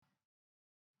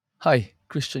Hi,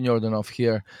 Christian Jordanov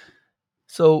here.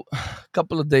 So, a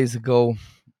couple of days ago,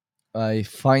 I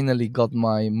finally got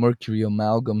my mercury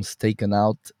amalgams taken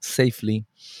out safely,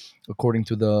 according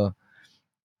to the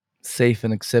safe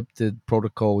and accepted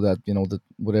protocol that that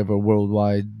whatever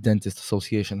worldwide dentist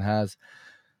association has.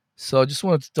 So, I just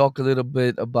wanted to talk a little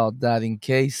bit about that in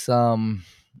case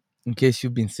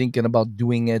you've been thinking about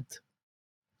doing it,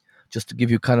 just to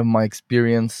give you kind of my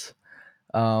experience.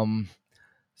 Um,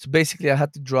 so basically, I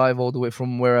had to drive all the way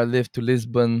from where I live to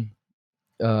Lisbon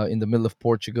in the middle of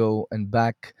Portugal and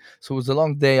back. So it was a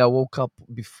long day. I woke up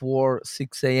before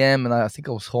 6 a.m. and I think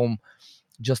I was home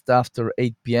just after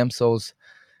 8 p.m. So it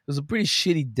was a pretty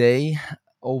shitty day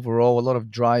overall. A lot of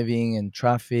driving and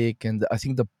traffic, and I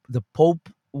think the Pope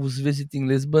was visiting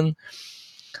Lisbon.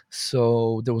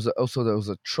 So there was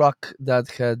a truck that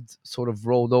had sort of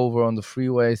rolled over on the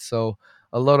freeway. So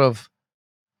a lot of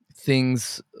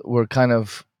things were kind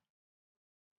of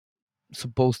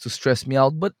supposed to stress me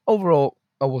out, but overall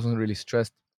I wasn't really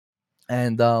stressed.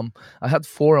 And I had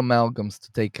four amalgams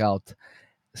to take out.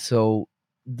 So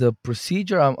the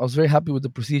procedure, I was very happy with the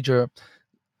procedure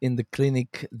in the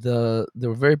clinic. They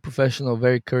were very professional,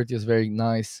 very courteous, very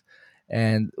nice.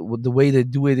 And the way they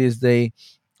do it is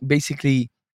basically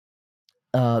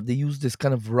they use this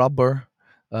kind of rubber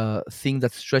thing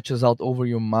that stretches out over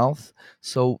your mouth.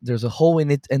 So there's a hole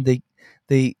in it, and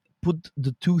they put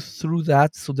the tooth through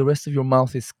that, so the rest of your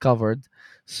mouth is covered.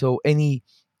 So any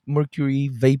mercury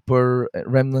vapor,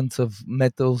 remnants of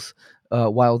metals,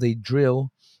 while they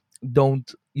drill,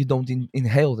 don't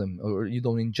inhale them, or you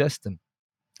don't ingest them.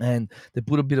 And they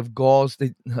put a bit of gauze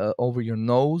over your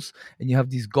nose, and you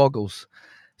have these goggles.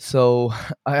 So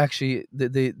I actually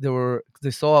they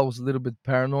saw I was a little bit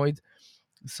paranoid,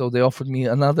 so they offered me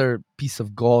another piece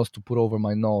of gauze to put over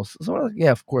my nose. So I'm like,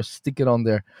 yeah, of course, stick it on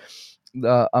there.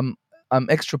 I'm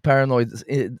extra paranoid.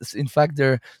 In fact,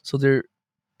 their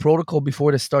protocol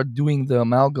before they start doing the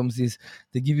amalgams is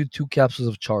they give you two capsules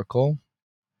of charcoal.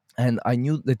 And I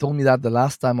knew they told me that the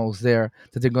last time I was there,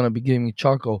 that they're gonna be giving me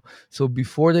charcoal. So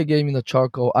before they gave me the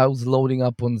charcoal, I was loading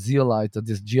up on zeolite,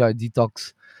 this GI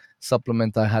detox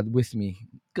supplement I had with me,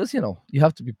 because you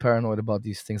have to be paranoid about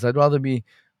these things. I'd rather be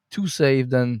too safe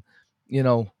than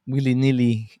willy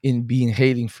nilly in be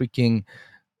inhaling freaking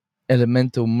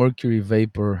elemental mercury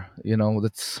vapor.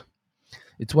 It's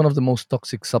one of the most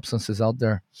toxic substances out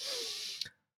there.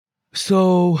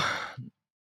 So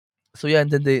yeah,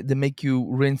 and then they make you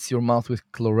rinse your mouth with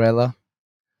chlorella,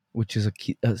 which is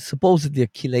supposedly a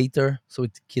chelator, so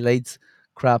it chelates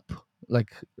crap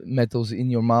like metals in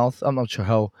your mouth. I'm not sure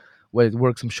how well it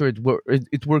works. I'm sure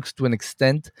it works to an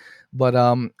extent, but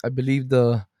I believe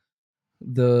the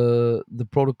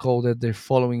protocol that they're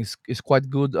following is quite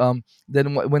good.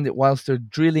 Then whilst they're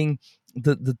drilling,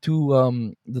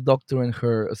 the doctor and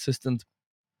her assistant,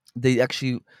 they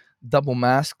actually double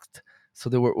masked, so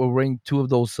they were wearing two of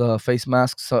those face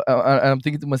masks. So I'm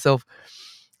thinking to myself,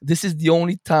 this is the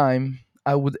only time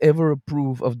I would ever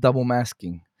approve of double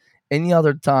masking. Any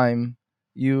other time,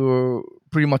 you're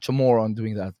pretty much a moron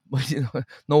doing that. But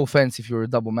no offense if you're a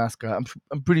double masker.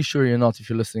 I'm pretty sure you're not if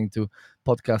you're listening to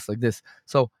podcasts like this.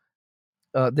 So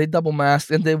they double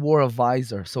masked and they wore a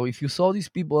visor. So if you saw these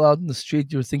people out in the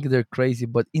street, you're thinking they're crazy.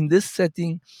 But in this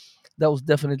setting, that was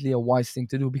definitely a wise thing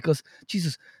to do, because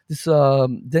Jesus, this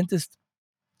dentist,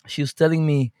 she was telling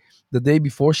me the day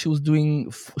before she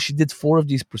did four of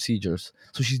these procedures,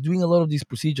 so she's doing a lot of these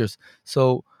procedures.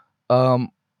 So um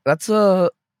that's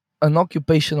an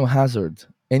occupational hazard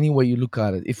any way you look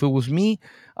at it. If it was me,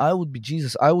 I would be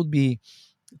Jesus, I would be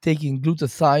taking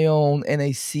glutathione,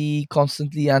 NAC,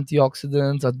 constantly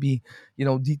antioxidants. I'd be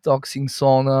detoxing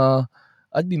sauna.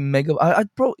 I'd be mega.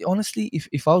 I'd probably, honestly,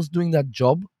 if I was doing that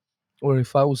job, or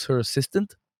if I was her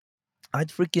assistant, I'd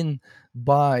freaking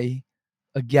buy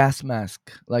a gas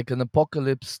mask, like an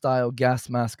apocalypse style gas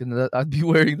mask, and I'd be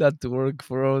wearing that to work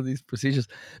for all these procedures,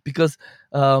 because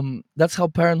that's how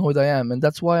paranoid I am, and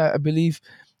that's why I believe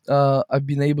I've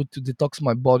been able to detox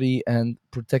my body and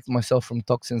protect myself from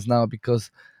toxins now, because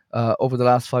over the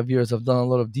last 5 years I've done a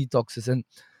lot of detoxes. And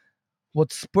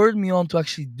what spurred me on to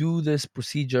actually do this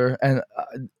procedure, and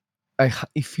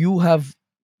if you have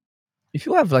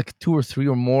like two or three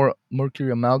or more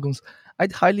mercury amalgams,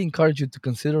 I'd highly encourage you to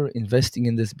consider investing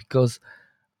in this, because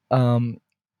um,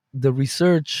 the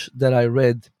research that I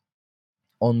read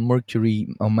on mercury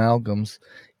amalgams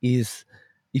is,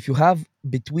 if you have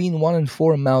between one and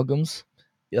four amalgams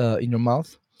in your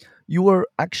mouth, you are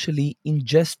actually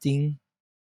ingesting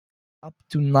up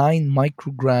to 9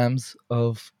 micrograms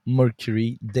of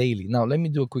mercury daily. Now, let me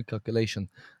do a quick calculation.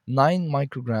 9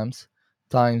 micrograms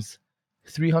times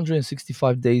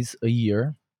 365 days a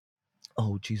year.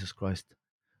 Oh, Jesus Christ.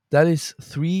 That is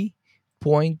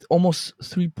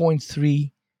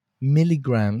 3.3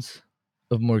 milligrams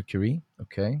of mercury.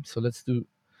 Okay, so let's do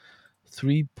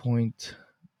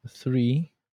 3.3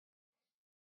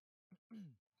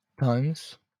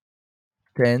 times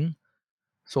 10.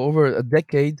 So over a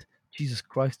decade, Jesus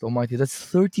Christ Almighty, that's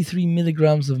 33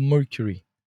 milligrams of mercury.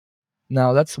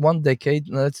 Now that's one decade.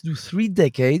 Now let's do 3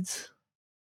 decades.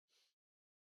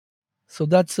 So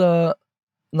that's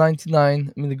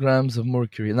 99 milligrams of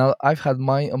mercury. Now I've had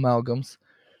my amalgams,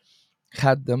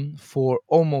 had them for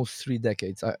almost 3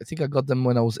 decades. I think I got them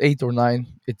when I was 8 or 9.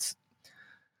 It's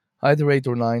either 8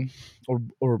 or 9, or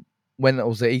when I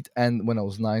was 8 and when I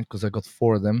was 9, because I got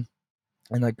four of them,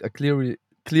 and I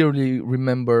clearly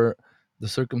remember the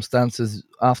circumstances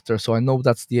after, so I know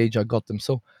that's the age I got them.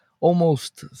 So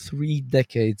almost 3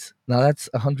 decades. Now that's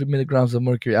 100 milligrams of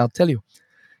mercury. I'll tell you,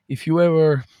 if you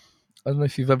ever, I don't know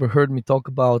if you've ever heard me talk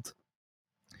about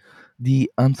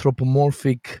the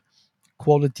anthropomorphic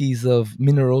qualities of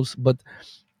minerals, but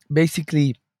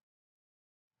basically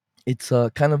it's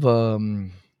a kind of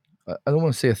I don't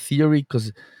want to say a theory,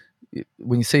 because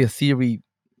when you say a theory,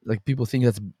 like people think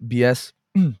that's BS.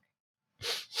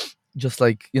 Just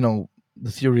like, the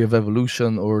theory of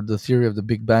evolution or the theory of the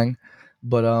Big Bang.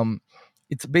 But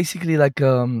it's basically like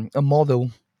a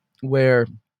model where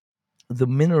the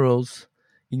minerals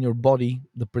in your body,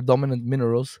 the predominant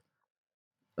minerals,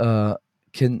 uh,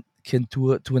 can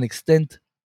to an extent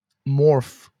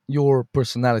morph your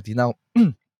personality. Now,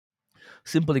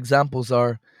 simple examples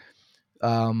are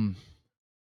um,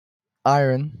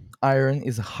 iron. Iron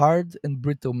is a hard and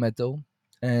brittle metal,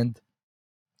 and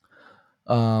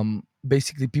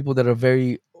basically people that are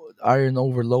very iron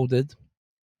overloaded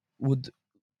would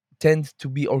tend to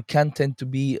be, or can tend to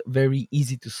be, very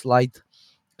easy to slight,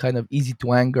 kind of easy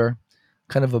to anger,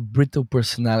 kind of a brittle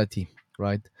personality,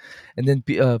 right? And then,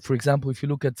 for example, if you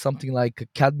look at something like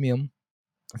cadmium,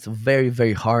 it's a very,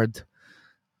 very hard,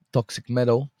 toxic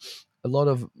metal. A lot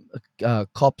of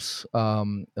cops,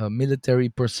 military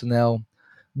personnel,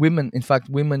 women, in fact,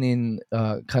 women in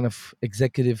kind of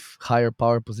executive, higher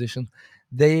power position,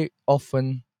 they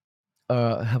often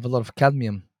have a lot of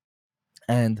cadmium,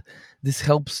 and this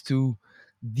helps to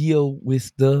deal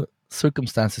with the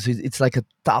circumstances. It's like a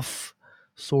tough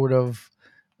sort of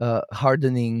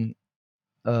hardening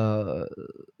uh,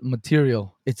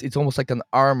 material. It's almost like an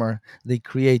armor they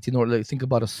create in order. Like, think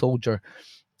about a soldier,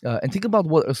 and think about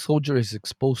what a soldier is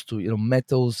exposed to.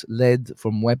 Metals, lead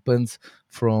from weapons,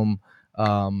 from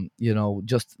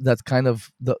just that kind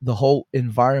of, the whole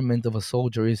environment of a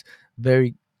soldier is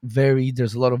very, very.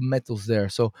 There's a lot of metals there.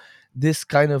 So this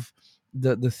kind of,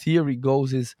 the theory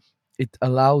goes is, it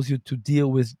allows you to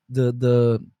deal with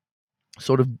the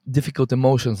sort of difficult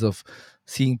emotions of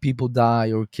seeing people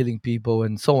die or killing people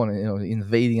and so on,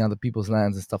 invading other people's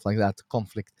lands and stuff like that,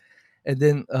 conflict. And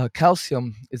then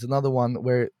calcium is another one,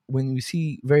 where when we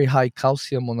see very high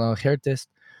calcium on a hair test,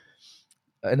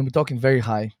 and we're talking very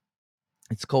high,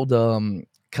 it's called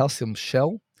calcium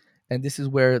shell. And this is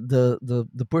where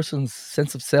the person's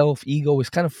sense of self, ego, is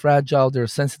kind of fragile. They're a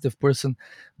sensitive person,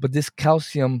 but this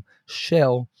calcium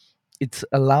shell, it's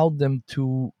allowed them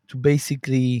to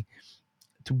basically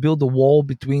to build a wall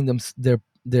between them,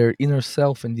 their inner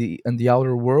self and the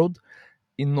outer world,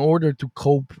 in order to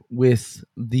cope with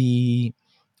the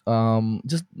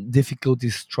just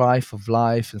difficulties, strife of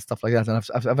life and stuff like that. And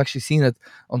I've actually seen it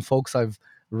on folks I've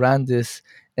ran this,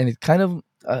 and it kind of,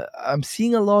 I'm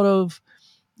seeing a lot of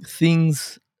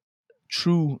things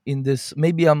true in this.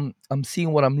 Maybe I'm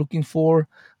seeing what I'm looking for,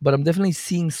 but I'm definitely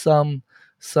seeing some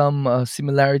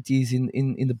similarities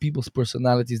in the people's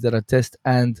personalities that I test,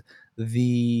 and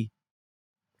the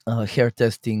hair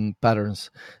testing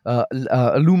patterns.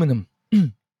 Aluminum,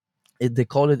 they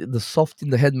call it the soft in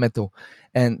the head metal,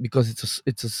 and because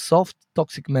it's a soft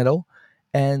toxic metal,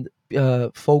 and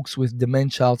folks with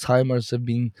dementia, Alzheimer's, have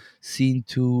been seen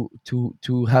to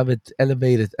have it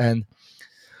elevated. And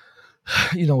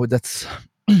that's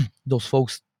those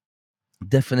folks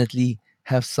definitely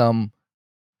have some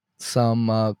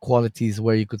qualities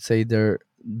where you could say their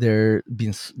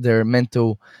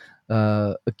mental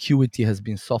acuity has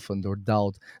been softened or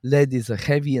dulled. Lead is a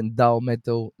heavy and dull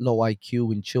metal, low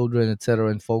IQ in children, etc.,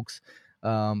 and folks.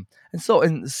 For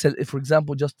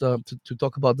example, just to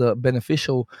talk about the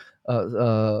beneficial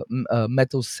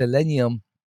metals, selenium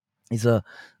is a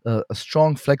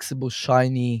strong, flexible,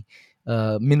 shiny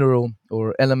mineral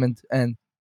or element, and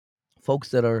folks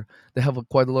they have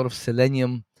quite a lot of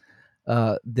selenium,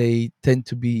 they tend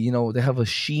to be, they have a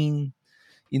sheen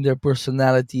in their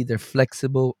personality. They're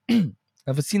flexible.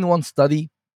 I've seen one study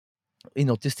in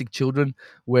autistic children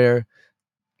where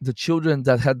the children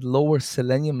that had lower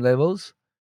selenium levels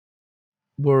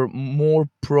were more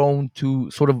prone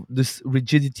to sort of this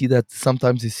rigidity that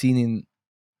sometimes is seen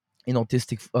in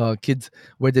autistic kids,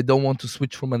 where they don't want to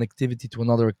switch from an activity to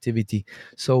another activity.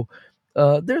 So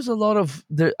there's a lot of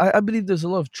there. I believe there's a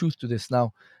lot of truth to this.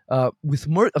 Now, with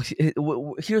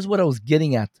here's what I was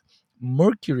getting at.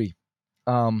 Mercury.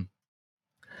 Um,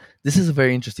 this is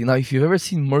very interesting. Now, if you've ever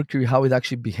seen mercury, how it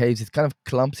actually behaves, it kind of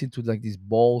clumps into like these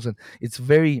balls, and it's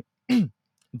very,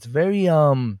 it's very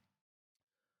almost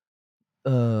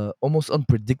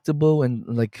unpredictable and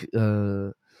like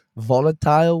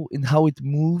volatile in how it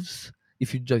moves.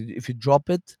 If you drop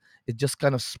it, it just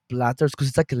kind of splatters because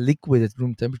it's like a liquid at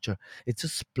room temperature. It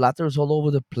just splatters all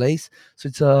over the place. So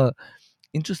it's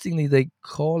interestingly they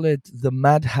call it the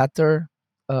Mad Hatter.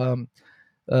 Um,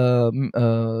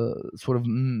 sort of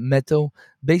metal.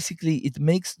 Basically, it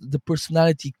makes the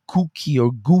personality kooky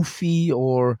or goofy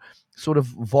or sort of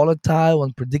volatile,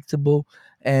 unpredictable.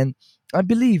 And I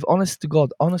believe, honest to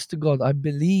God, I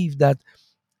believe that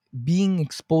being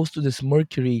exposed to this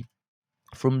mercury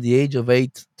from the age of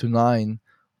 8 to 9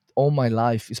 all my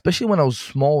life, especially when I was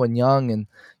small and young, and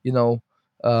you know,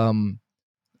 um,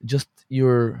 just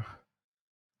you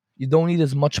don't need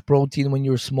as much protein when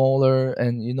you're smaller,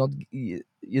 and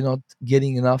you're not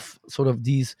getting enough sort of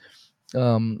these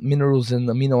minerals and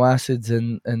amino acids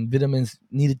and vitamins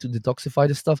needed to detoxify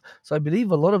the stuff. So I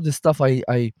believe a lot of this stuff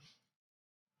I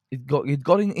it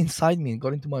got inside me, it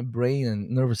got into my brain and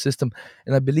nervous system.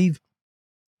 And I believe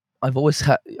I've always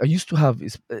had I used to have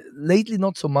lately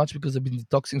not so much because I've been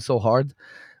detoxing so hard,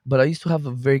 but I used to have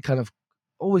a very kind of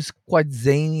always quite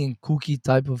zany and kooky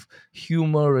type of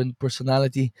humor and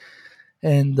personality.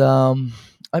 And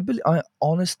I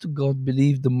honest to God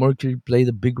believe the mercury played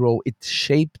a big role. It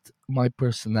shaped my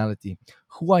personality.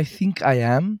 Who I think I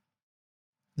am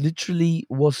literally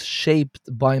was shaped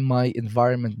by my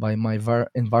environment, by my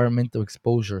environmental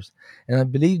exposures. And I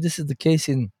believe this is the case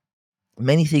in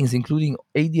many things, including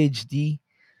ADHD.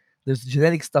 There's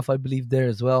genetic stuff I believe there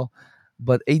as well,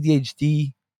 but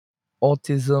ADHD,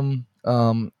 autism,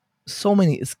 so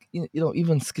many,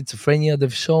 even schizophrenia.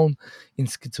 They've shown in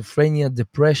schizophrenia,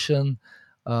 depression,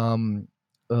 um,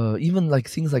 even like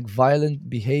things like violent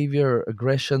behavior,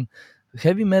 aggression,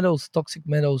 heavy metals, toxic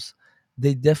metals,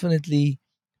 they definitely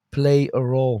play a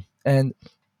role. And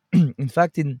in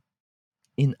fact, in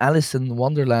Alice in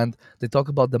Wonderland, they talk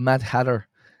about the Mad Hatter.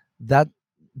 That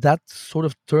that sort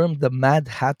of term, the Mad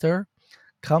Hatter,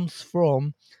 comes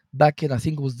from back in, I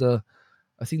think it was the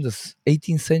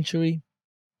 18th century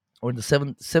or the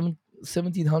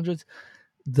 1700s.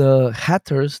 The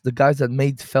hatters, the guys that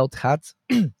made felt hats,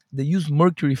 they used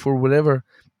mercury for whatever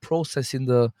process in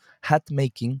the hat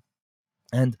making.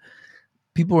 And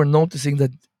people were noticing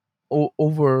that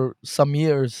over some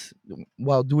years,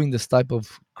 while doing this type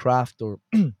of craft or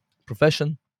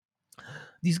profession,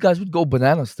 these guys would go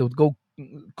bananas. They would go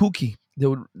kooky. They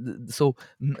would so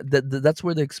that's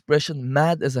where the expression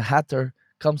 "mad as a hatter"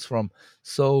 comes from.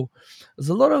 So there's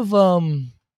a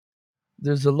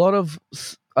lot of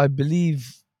I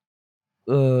believe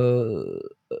uh,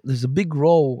 there's a big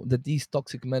role that these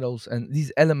toxic metals and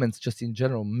these elements, just in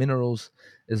general, minerals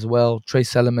as well,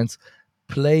 trace elements,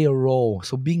 play a role.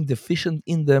 So being deficient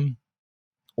in them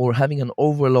or having an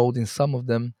overload in some of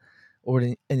them or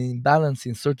an imbalance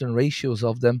in certain ratios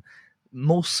of them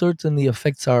most certainly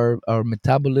affects our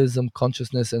metabolism,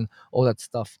 consciousness, and all that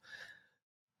stuff.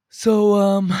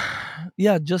 So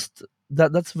yeah, just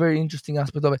that's a very interesting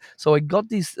aspect of it. So I got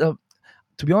these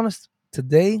to be honest,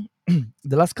 today,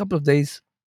 the last couple of days,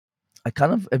 I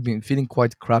kind of have been feeling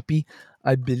quite crappy.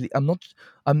 I believe I'm not.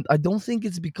 I don't think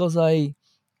it's because I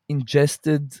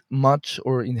ingested much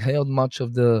or inhaled much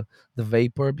of the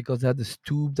vapor, because they had this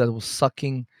tube that was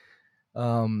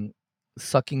um,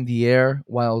 sucking the air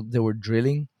while they were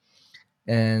drilling.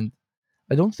 And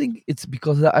I don't think it's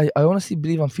because I honestly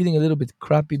believe I'm feeling a little bit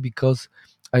crappy because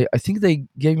I think they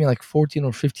gave me like 14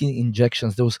 or 15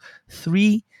 injections. There was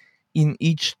three in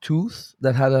each tooth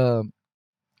that had an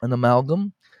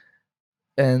amalgam,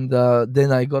 and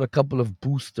then I got a couple of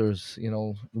boosters.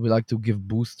 We like to give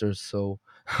boosters, so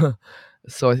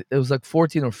it was like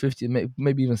 14 or 15,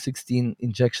 maybe even 16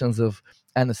 injections of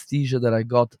anesthesia that I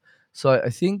got. So I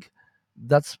think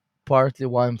that's partly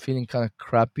why I'm feeling kind of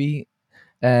crappy,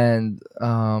 and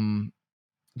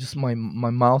just my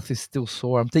mouth is still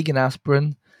sore. I'm taking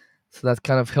aspirin, so that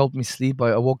kind of helped me sleep.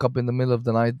 I woke up in the middle of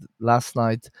the night last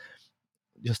night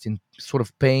just in sort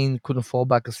of pain, couldn't fall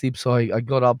back asleep. So I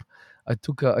got up, I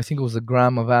took I think it was a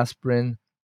gram of aspirin,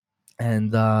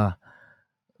 and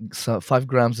so 5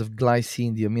 grams of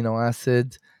glycine, the amino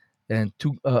acid, and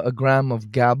a gram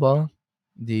of GABA,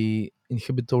 the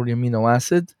inhibitory amino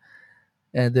acid,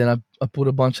 and then I put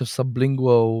a bunch of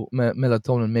sublingual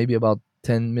melatonin, maybe about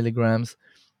 10 milligrams.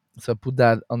 So I put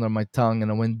that under my tongue,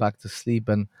 and I went back to sleep.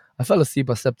 And I fell asleep.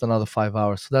 I slept another 5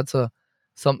 hours. So that's a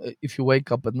some. If you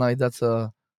wake up at night, that's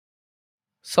a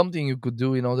something you could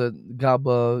do. You know, the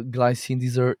GABA, glycine,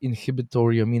 these are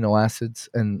inhibitory amino acids,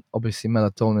 and obviously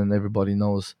melatonin. Everybody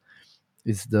knows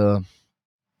is the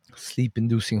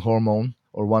sleep-inducing hormone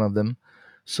or one of them.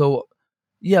 So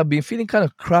yeah, I've been feeling kind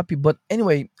of crappy. But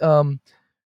anyway,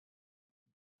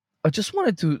 I just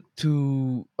wanted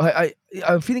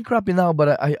I'm feeling crappy now,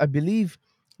 but I believe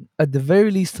at the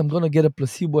very least I'm gonna get a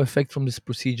placebo effect from this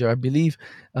procedure. I believe,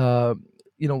 uh,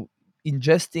 you know,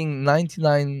 ingesting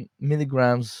 99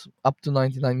 milligrams up to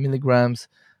 99 milligrams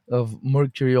of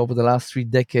mercury over the last 3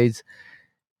 decades,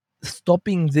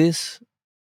 stopping this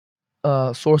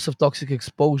source of toxic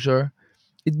exposure,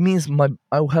 it means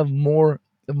I'll have more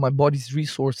of my body's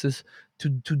resources to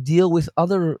deal with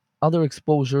other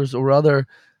exposures or other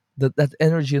that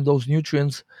energy and those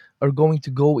nutrients are going to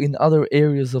go in other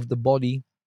areas of the body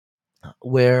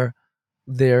where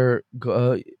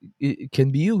it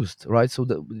can be used, right? So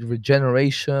the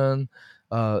regeneration,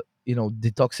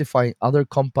 detoxifying other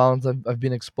compounds I've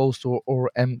been exposed to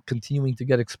or am continuing to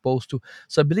get exposed to.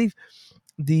 So I believe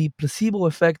the placebo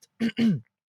effect,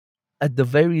 at the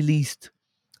very least,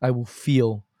 I will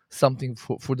feel something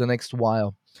for the next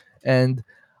while. And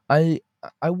I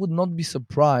I would not be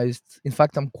surprised. In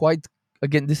fact, I'm quite,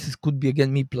 again, this is could be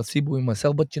again me placeboing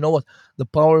myself, but you know what? The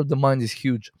power of the mind is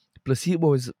huge.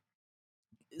 Placebo is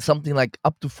something like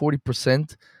up to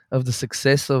 40% of the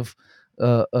success of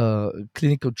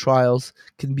clinical trials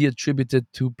can be attributed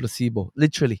to placebo.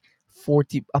 Literally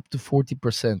 40 up to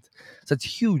 40%. So that's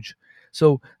huge.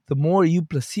 So the more you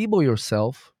placebo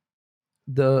yourself,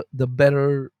 the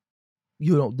better,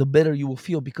 the better you will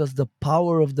feel, because the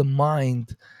power of the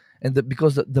mind, and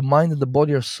because the mind and the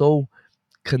body are so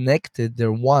connected,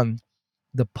 they're one.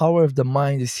 The power of the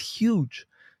mind is huge.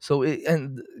 So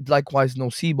and likewise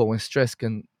nocebo and stress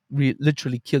can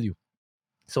literally kill you.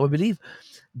 So I believe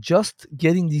just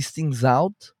getting these things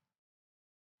out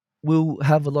will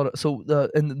have a lot of, so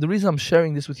and the reason I'm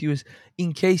sharing this with you is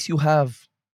in case you have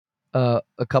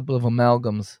a couple of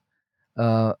amalgams,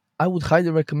 I would highly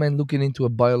recommend looking into a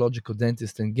biological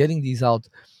dentist and getting these out,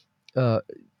 uh,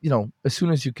 as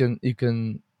soon as you can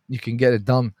get it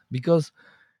done, because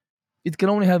it can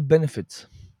only have benefits.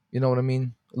 You know what I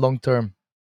mean? Long term.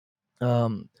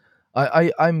 Um,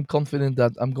 I'm confident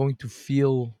that I'm going to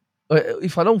feel.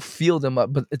 If I don't feel them,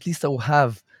 but at least I will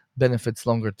have benefits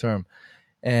longer term.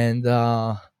 And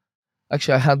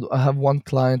actually, I have one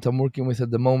client I'm working with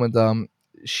at the moment.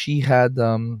 She had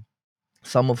some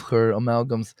of her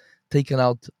amalgams taken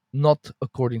out not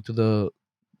according to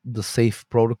the safe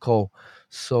protocol.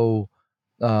 So,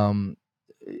 um,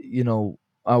 you know,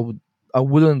 I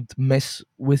wouldn't mess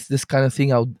with this kind of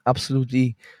thing. I would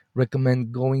absolutely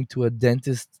recommend going to a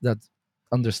dentist that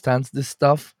understands this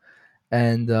stuff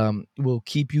and will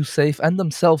keep you safe and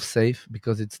themselves safe,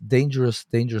 because it's dangerous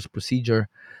procedure.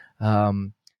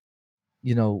 Um,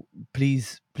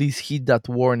 please heed that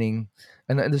warning.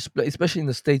 And especially in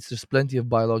the states, there's plenty of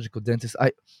biological dentists.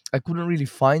 I couldn't really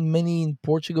find many in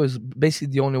Portugal. It's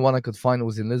basically the only one I could find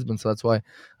was in Lisbon, so that's why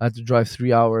I had to drive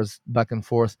 3 hours back and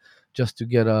forth just to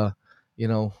get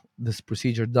this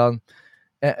procedure done.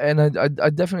 And I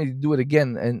definitely do it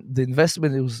again. And the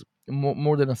investment, it was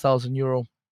more than €1,000.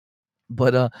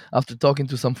 But after talking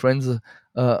to some friends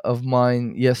of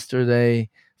mine yesterday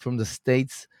from the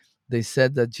States, they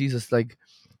said that Jesus, like,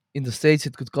 in the States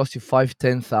it could cost you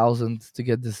 5-10 thousand to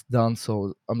get this done.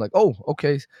 So I'm like, oh,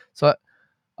 okay. So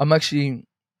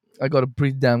I got a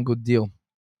pretty damn good deal.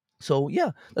 So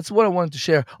yeah, that's what I wanted to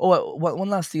share. Oh, one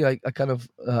last thing, I kind of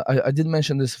I did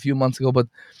mention this a few months ago, but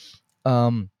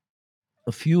um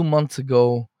a few months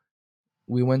ago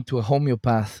we went to a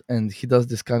homeopath, and he does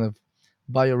this kind of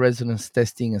bioresonance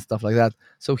testing and stuff like that.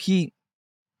 So he,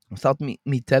 without me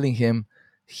telling him,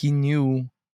 he knew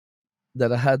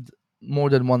that I had more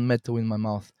than one metal in my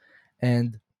mouth.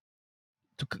 And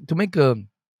to make a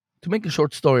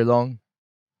short story long,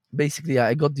 basically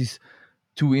I got these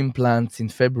two implants in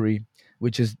February,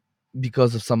 which is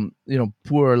because of some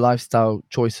poor lifestyle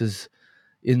choices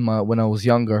in my when I was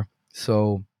younger.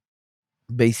 So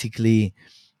basically,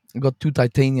 I got two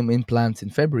titanium implants in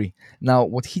February. Now,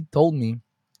 what he told me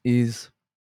is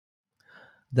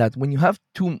that when you have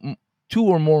two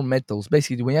or more metals,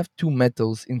 basically when you have two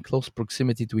metals in close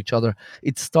proximity to each other,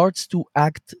 it starts to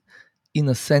act in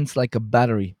a sense like a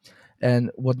battery. And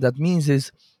what that means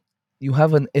is you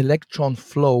have an electron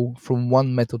flow from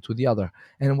one metal to the other.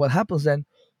 And what happens then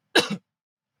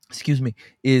excuse me,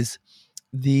 is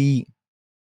the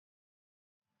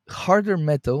harder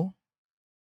metal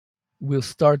will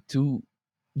start to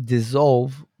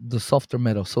dissolve the softer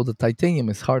metal. So the titanium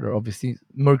is harder, obviously.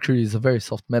 Mercury is a very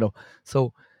soft metal.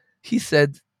 So he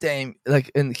said, damn,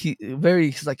 like, and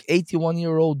he's like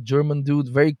 81-year-old German dude,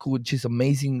 very cool, just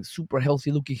amazing, super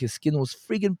healthy looking. His skin was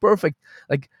freaking perfect.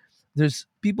 Like, there's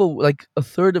people like a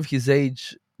third of his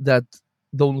age that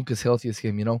don't look as healthy as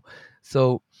him, you know?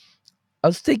 So I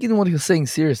was taking what he was saying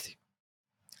seriously.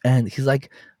 And he's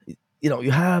like,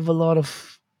 you have a lot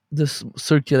of this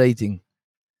circulating.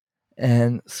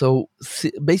 And so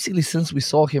basically, since we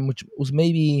saw him, which was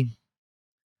maybe,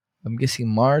 I'm guessing,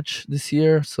 March this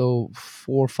year, so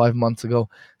 4 or 5 months ago.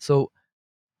 So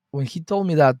when he told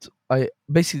me that, I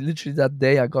basically literally that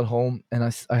day I got home and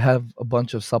I have a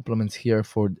bunch of supplements here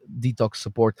for detox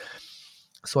support.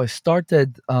 So I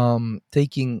started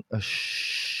taking a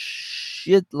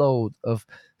shitload of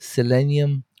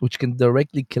selenium, which can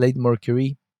directly chelate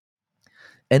mercury,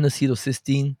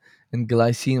 N-acetylcysteine, and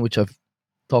glycine, which I've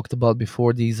talked about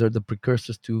before. These are the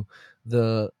precursors to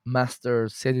the master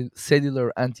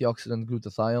cellular antioxidant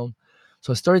glutathione.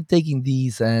 So I started taking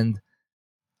these, and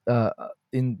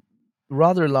in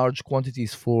rather large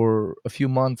quantities for a few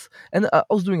months. And I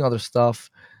was doing other stuff,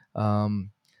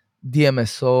 um,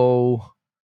 DMSO,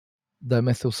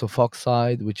 dimethyl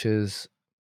sulfoxide, which is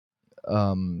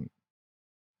um,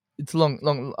 it's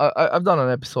long. I've done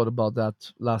an episode about that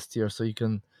last year, so you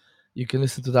can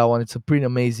listen to that one. It's a pretty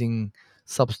amazing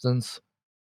substance.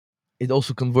 It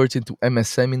also converts into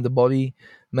MSM in the body,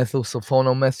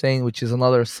 methylsulfonomethane, which is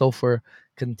another sulfur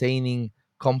containing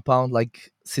compound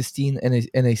like cysteine,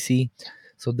 NAC.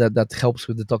 So that helps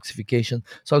with detoxification.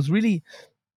 So I was really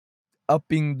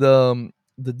upping the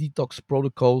detox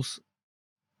protocols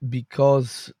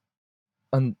because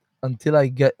until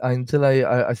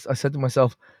I said to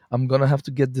myself, I'm gonna have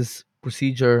to get this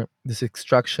procedure, this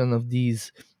extraction of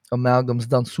these amalgams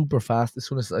done super fast as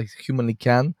soon as I humanly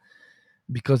can,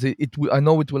 because I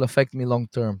know it will affect me long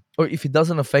term. Or if it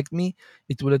doesn't affect me,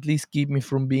 it will at least keep me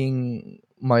from being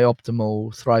my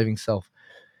optimal thriving self.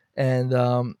 And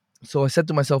so I said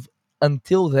to myself,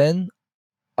 until then,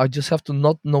 I just have to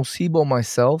not nocebo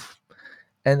myself,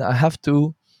 and I have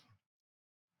to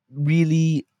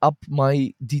really up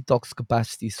my detox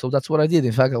capacity. So that's what I did.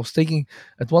 In fact,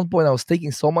 at one point I was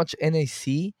taking so much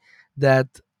NaC that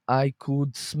I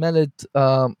could smell it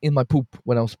in my poop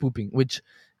when I was pooping, which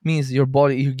means you're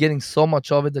getting so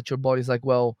much of it that your body's like,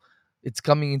 well, it's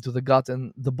coming into the gut,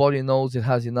 and the body knows it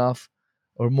has enough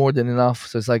or more than enough.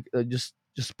 So it's like, just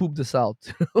poop this out.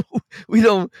 We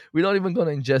don't even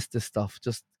gonna ingest this stuff.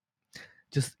 Just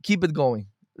keep it going.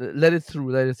 Let it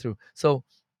through. So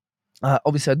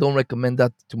obviously I don't recommend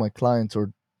that to my clients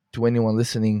or to anyone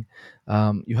listening.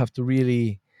 You have to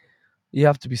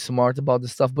be smart about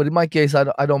this stuff, but in my case,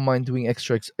 I don't mind doing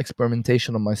extra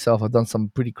experimentation on myself. I've done some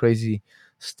pretty crazy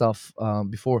stuff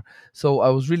before, so I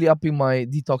was really upping my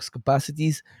detox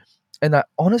capacities. And I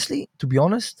honestly, to be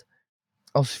honest,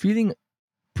 I was feeling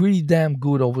pretty damn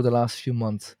good over the last few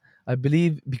months. I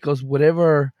believe because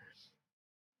whatever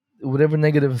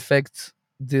negative effects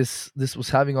this was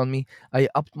having on me, I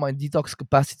upped my detox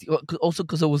capacity. Also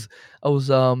because I was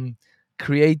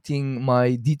creating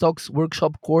my detox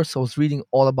workshop course. I was reading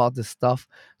all about this stuff,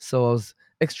 so I was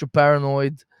extra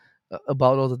paranoid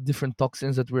about all the different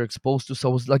toxins that we're exposed to. So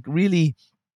I was like really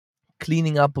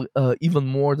cleaning up even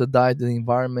more the diet, the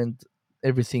environment,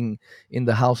 everything in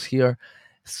the house here.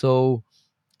 So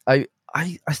I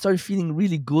I started feeling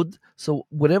really good. So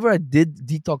whatever I did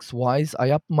detox wise,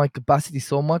 I upped my capacity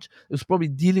so much. It was probably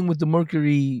dealing with the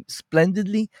mercury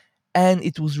splendidly, and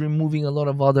it was removing a lot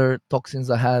of other toxins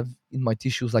I have in my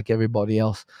tissues like everybody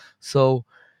else. So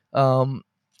um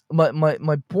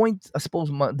my point, I suppose,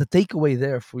 the takeaway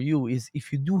there for you is,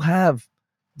 if you do have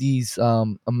these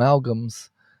amalgams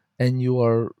and you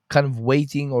are kind of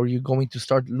waiting, or you're going to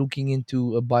start looking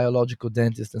into a biological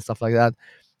dentist and stuff like that,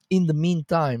 in the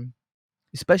meantime,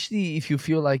 especially if you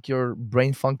feel like your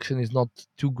brain function is not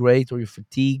too great, or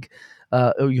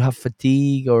you have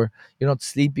fatigue, or you're not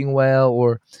sleeping well,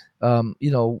 or um,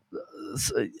 you know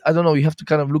I don't know, you have to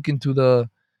kind of look into the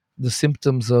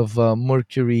symptoms of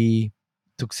mercury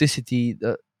toxicity.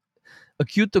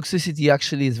 Acute toxicity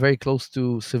actually is very close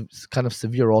to kind of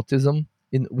severe autism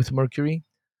in with mercury,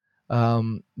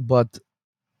 but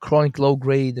chronic low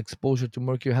grade exposure to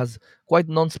mercury has quite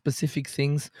non-specific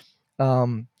things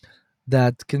um,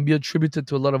 that can be attributed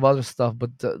to a lot of other stuff, but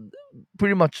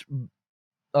pretty much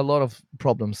a lot of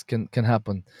problems can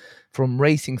happen, from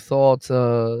racing thoughts,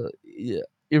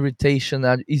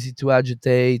 irritation, easy to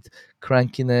agitate,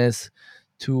 crankiness,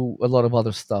 to a lot of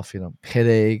other stuff,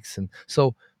 headaches. And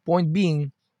so, point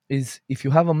being is, if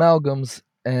you have amalgams,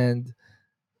 and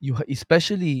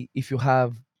especially if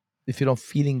you're not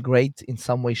feeling great in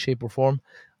some way, shape, or form,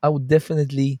 I would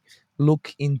definitely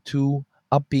look into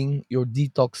upping your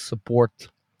detox support.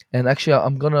 And actually,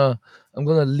 I'm gonna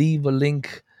leave a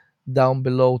link down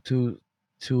below to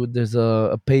there's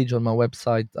a page on my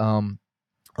website,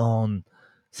 on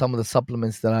some of the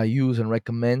supplements that I use and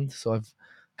recommend. So I've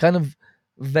kind of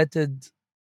vetted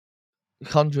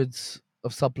hundreds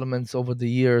of supplements over the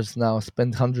years now,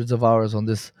 spent hundreds of hours on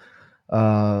this,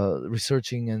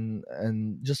 researching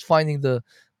and just finding the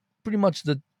pretty much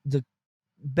the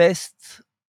best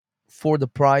for the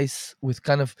price, with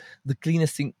kind of the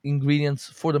cleanest ingredients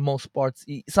for the most parts.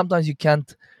 Sometimes you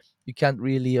can't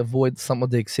really avoid some of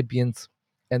the excipients,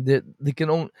 and they can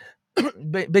only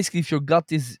basically, if your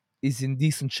gut is in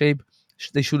decent shape,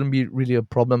 they shouldn't be really a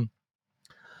problem.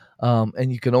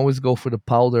 And you can always go for the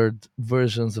powdered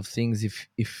versions of things if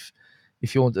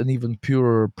you want an even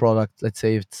purer product. Let's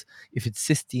say if it's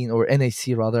cysteine, or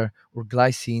NAC rather, or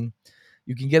glycine,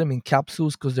 you can get them in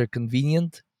capsules because they're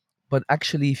convenient. But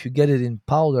actually, if you get it in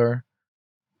powder,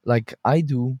 like I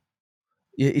do,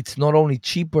 it's not only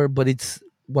cheaper, but it's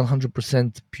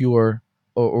 100% pure,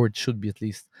 or it should be at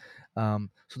least.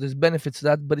 So there's benefits to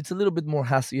that, but it's a little bit more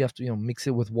hassle. You have to mix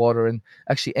it with water, and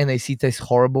actually NaC tastes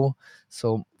horrible.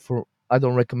 So for I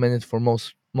don't recommend it for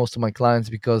most of my clients,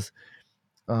 because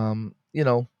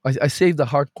I save the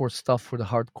hardcore stuff for the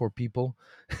hardcore people.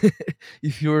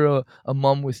 If you're a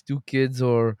mom with two kids,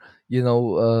 or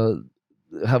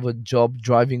have a job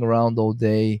driving around all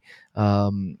day,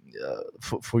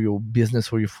 for your business,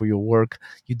 or for your work,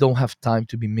 you don't have time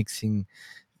to be mixing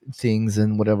things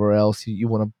and whatever else. You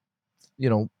want to,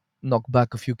 knock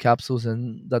back a few capsules,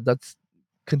 and that's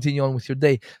continue on with your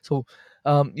day. So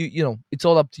it's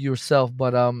all up to yourself,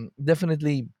 but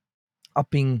definitely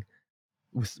upping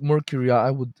with mercury.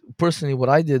 I would personally, what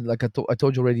I did, like I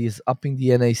told you already, is upping the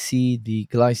NaC, the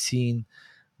glycine,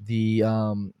 the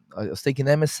I was taking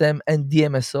MSM and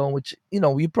DMSO, which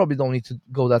you probably don't need to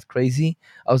go that crazy.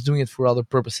 I was doing it for other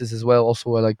purposes as well.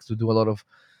 Also, I like to do a lot of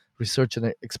research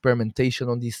and experimentation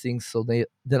on these things, so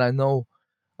then I know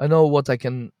what I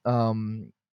can.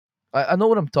 I know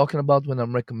what I'm talking about when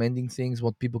I'm recommending things,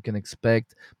 what people can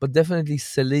expect. But definitely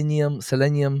selenium,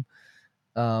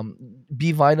 um,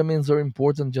 B vitamins are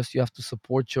important. Just you have to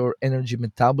support your energy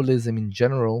metabolism in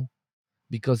general,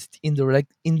 because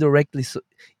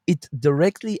it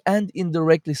directly and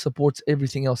indirectly supports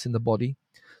everything else in the body.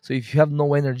 So if you have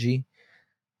no energy,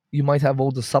 you might have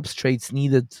all the substrates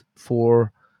needed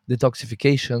for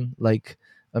detoxification, like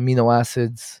amino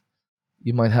acids.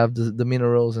 You might have the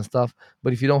minerals and stuff,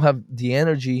 but if you don't have the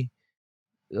energy,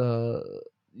 uh,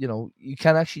 you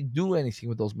can't actually do anything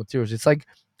with those materials. It's like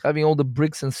having all the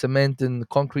bricks and cement and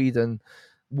concrete and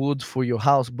wood for your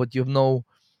house, but you have no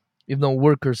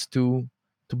workers to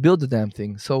build the damn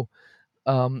thing. So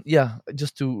yeah,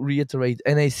 just to reiterate,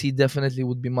 NaC definitely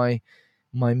would be my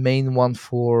main one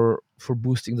for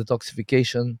boosting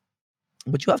detoxification.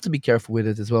 But you have to be careful with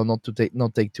it as well, not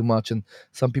take too much. And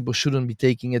some people shouldn't be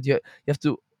taking it. You have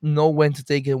to know when to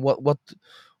take it, what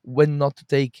when not to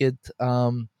take it.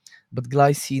 But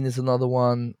glycine is another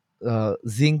one.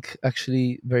 Zinc,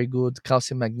 actually very good.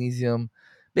 Calcium, magnesium,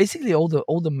 basically all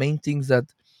the main things that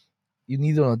you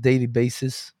need on a daily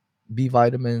basis. B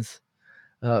vitamins.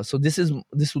 So this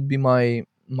would be my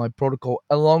protocol,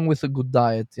 along with a good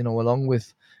diet, along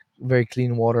with very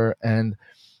clean water. And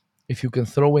if you can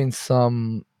throw in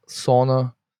some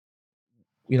sauna,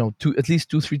 at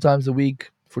least 2-3 times a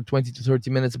week for 20 to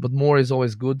 30 minutes, but more is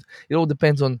always good. It all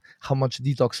depends on how much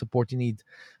detox support you need.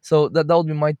 So that would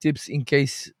be my tips, in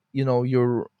case you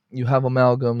have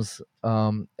amalgams,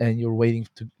 and you're waiting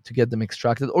to get them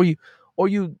extracted, or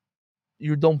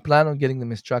you don't plan on getting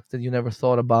them extracted. You never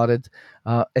thought about it.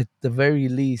 At the very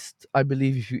least, I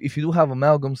believe, if you do have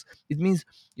amalgams, it means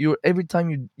every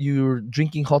time you're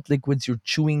drinking hot liquids, you're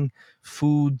chewing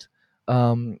food,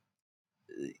 um,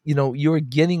 you're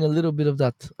getting a little bit of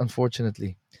that,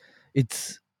 unfortunately.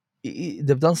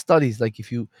 They've done studies, like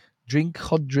if you drink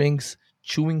hot drinks,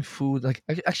 chewing food, like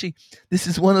actually, this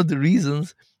is one of the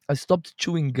reasons I stopped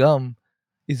chewing gum,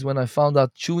 is when I found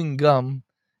out chewing gum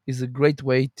is a great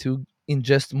way to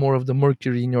ingest more of the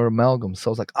mercury in your amalgam. So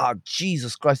I was like,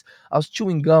 Jesus Christ. I was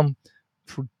chewing gum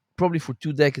for probably for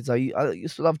 2 decades. I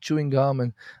used to love chewing gum,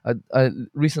 and I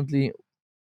recently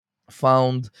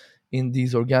found in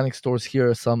these organic stores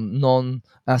here some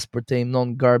non-aspartame,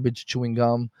 non-garbage chewing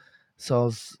gum. So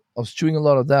I was chewing a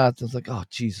lot of that. I was like,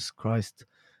 Jesus Christ, I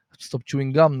have to stop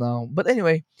chewing gum now. But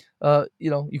anyway,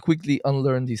 you quickly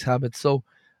unlearn these habits. So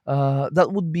That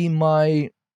would be my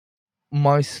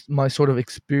sort of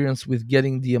experience with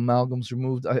getting the amalgams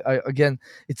removed. I again,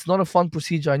 it's not a fun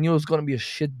procedure. I knew it was going to be a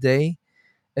shit day,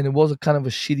 and it was a kind of a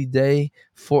shitty day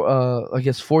for I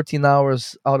guess 14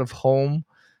 hours out of home,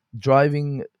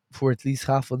 driving for at least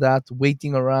half of that,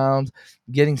 waiting around,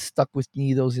 getting stuck with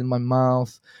needles in my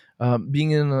mouth,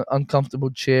 being in an uncomfortable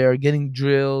chair, getting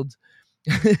drilled,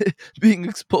 being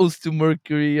exposed to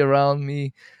mercury around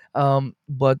me.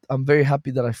 But I'm very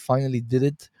happy that I finally did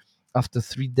it after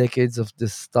 3 decades of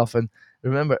this stuff. And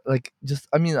remember, like, just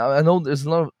I mean, I know there's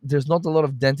not a lot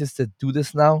of dentists that do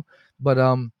this now, but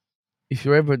if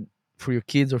you're ever, for your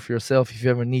kids or for yourself, if you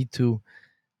ever need to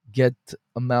get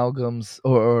amalgams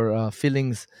or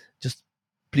fillings, just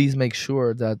please make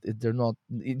sure that they're not.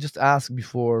 You just ask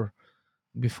before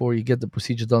you get the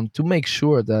procedure done to make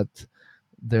sure that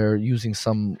they're using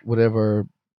some whatever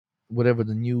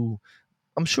the new.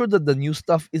 I'm sure that the new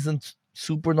stuff isn't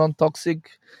super non-toxic,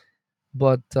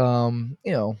 but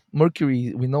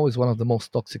mercury we know is one of the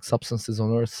most toxic substances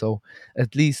on earth. So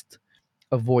at least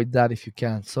avoid that if you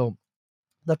can. So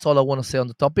that's all I want to say on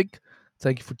the topic.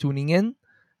 Thank you for tuning in.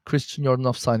 Christian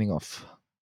Yordanov signing off.